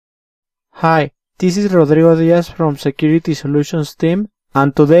Hi, this is Rodrigo Diaz from Security Solutions team,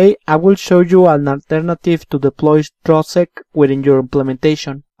 and today I will show you an alternative to deploy TrustSec within your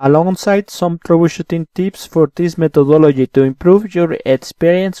implementation, alongside some troubleshooting tips for this methodology to improve your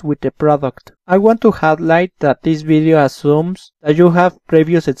experience with the product. I want to highlight that this video assumes that you have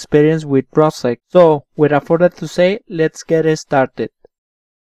previous experience with TrustSec, so without further to say, let's get started.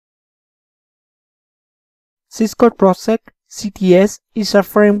 Cisco TrustSec CTS is a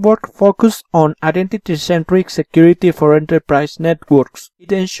framework focused on identity-centric security for enterprise networks.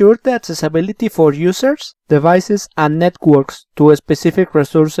 It ensures the accessibility for users, devices, and networks to specific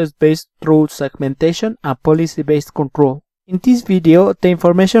resources based through segmentation and policy-based control. In this video, the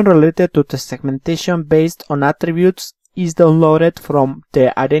information related to the segmentation based on attributes is downloaded from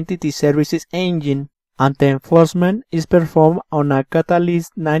the Identity Services engine, and the enforcement is performed on a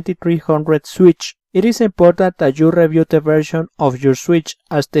Catalyst 9300 switch. It is important that you review the version of your switch,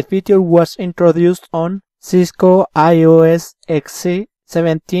 as the feature was introduced on Cisco iOS XE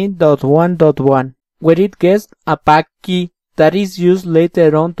 17.1.1, where it gets a pack key that is used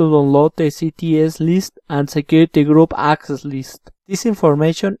later on to download the CTS list and security group access list. This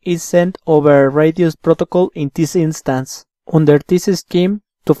information is sent over radius protocol in this instance. Under this scheme,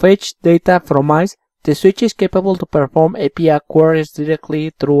 to fetch data from ICE, the switch is capable to perform API queries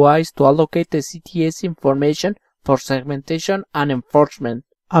directly through ICE to allocate the CTS information for segmentation and enforcement.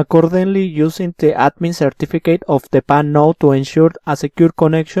 Accordingly, using the admin certificate of the PAN node to ensure a secure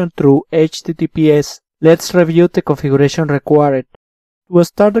connection through HTTPS. Let's review the configuration required. To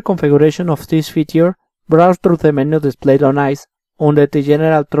start the configuration of this feature, browse through the menu displayed on ICE under the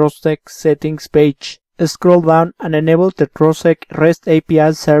General TrustSec Settings page. Scroll down and enable the TrustSec REST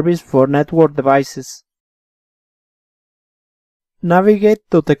API service for network devices. Navigate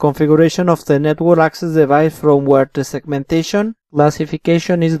to the configuration of the network access device from where the segmentation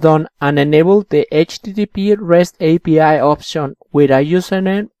classification is done and enable the HTTP REST API option with a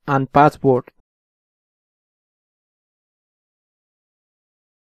username and password.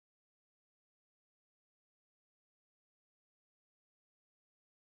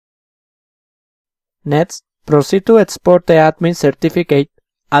 Next, proceed to export the admin certificate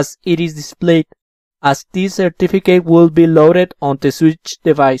as it is displayed, as this certificate will be loaded on the switch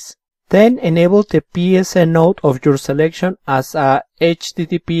device. Then enable the PSN node of your selection as a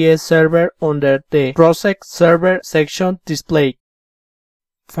HTTPS server under the TrustSec server section displayed.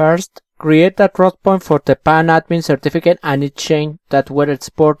 First, create a trust point for the PAN admin certificate and its chain that were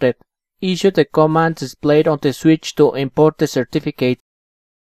exported. Issue the command displayed on the switch to import the certificate.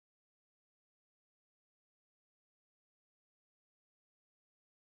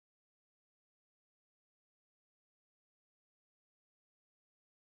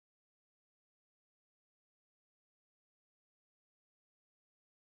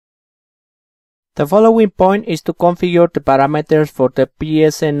 The following point is to configure the parameters for the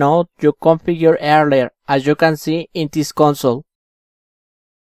PSN node you configured earlier, as you can see in this console.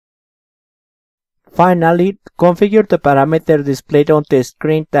 Finally, configure the parameter displayed on the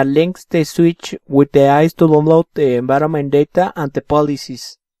screen that links the switch with the ICE to download the environment data and the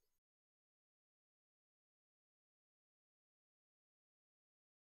policies.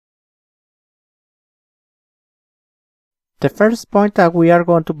 The first point that we are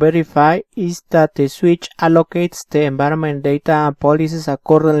going to verify is that the switch allocates the environment data and policies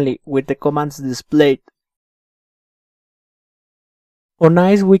accordingly with the commands displayed. On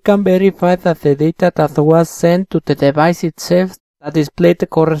ICE, we can verify that the data that was sent to the device itself that displayed the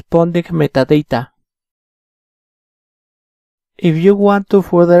corresponding metadata. If you want to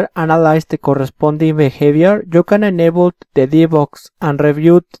further analyze the corresponding behavior, you can enable the debox and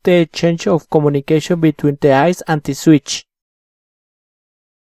review the exchange of communication between the ICE and the switch.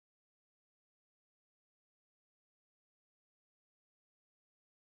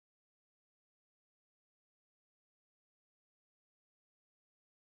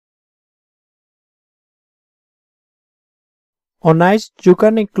 On ICE, you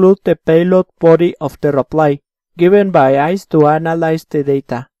can include the payload body of the reply given by ICE to analyze the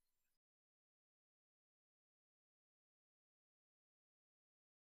data.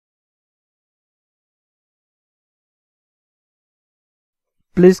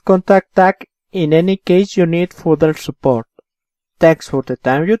 Please contact TAC in any case you need further support. Thanks for the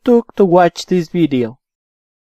time you took to watch this video.